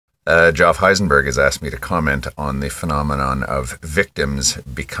Geoff Heisenberg has asked me to comment on the phenomenon of victims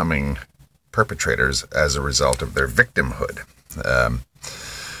becoming perpetrators as a result of their victimhood.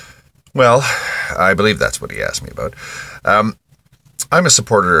 Well, I believe that's what he asked me about. I'm a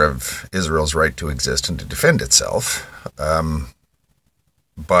supporter of Israel's right to exist and to defend itself,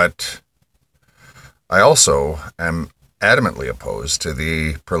 but I also am adamantly opposed to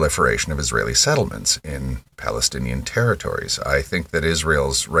the proliferation of Israeli settlements in Palestinian territories. I think that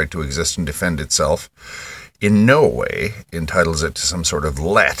Israel's right to exist and defend itself in no way entitles it to some sort of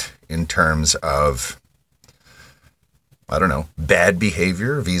let in terms of, I don't know, bad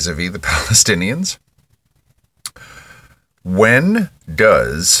behavior vis-a-vis the Palestinians. When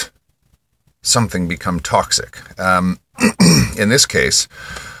does something become toxic? In this case,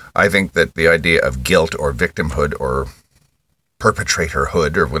 I think that the idea of guilt or victimhood or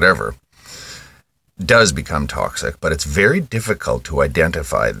perpetratorhood or whatever does become toxic, but it's very difficult to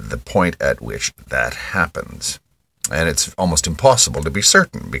identify the point at which that happens. And it's almost impossible to be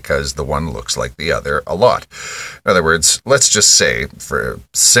certain because the one looks like the other a lot. In other words, let's just say, for a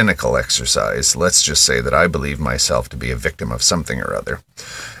cynical exercise, let's just say that I believe myself to be a victim of something or other.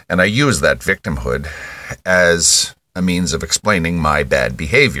 And I use that victimhood as a means of explaining my bad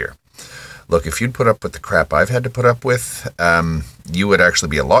behavior. Look, if you'd put up with the crap I've had to put up with, you would actually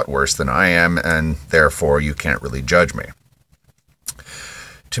be a lot worse than I am, and therefore you can't really judge me.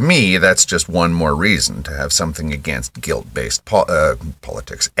 To me, that's just one more reason to have something against guilt-based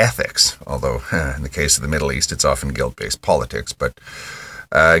politics, ethics, although in the case of the Middle East, it's often guilt-based politics, but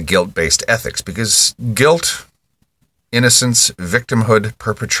guilt-based ethics, because guilt, innocence, victimhood,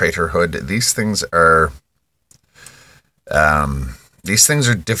 perpetratorhood, these things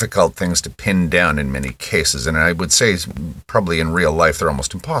are difficult things to pin down in many cases, and I would say probably in real life they're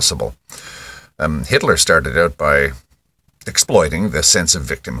almost impossible. Hitler started out by exploiting the sense of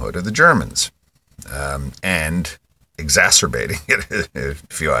victimhood of the Germans and exacerbating it,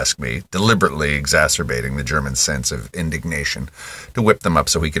 if you ask me, deliberately exacerbating the German sense of indignation to whip them up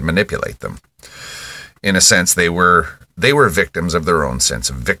so he could manipulate them. In a sense, they were victims of their own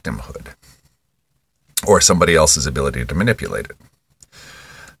sense of victimhood or somebody else's ability to manipulate it.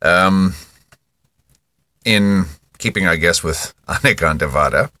 In keeping, I guess, with Anekanta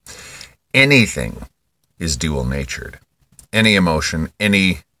Vada, anything is dual-natured. Any emotion,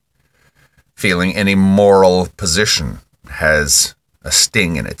 any feeling, any moral position has a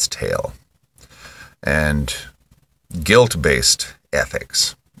sting in its tail. And guilt-based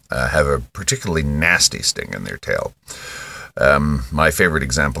ethics have a particularly nasty sting in their tail. My favorite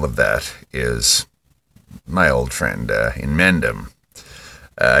example of that is my old friend in Mendham.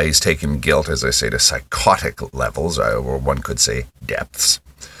 He's taken guilt, as I say, to psychotic levels, or one could say depths,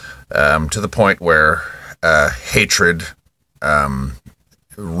 to the point where hatred,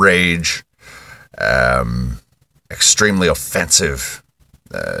 rage, extremely offensive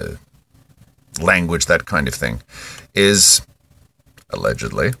language, that kind of thing, is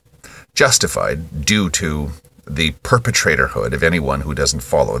allegedly justified due to the perpetratorhood of anyone who doesn't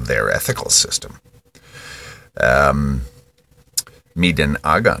follow their ethical system. ΜΗΔΕΝ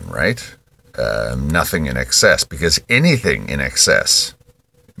ΑΓΑN, right? Nothing in excess, because anything in excess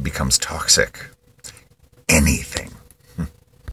becomes toxic. Anything.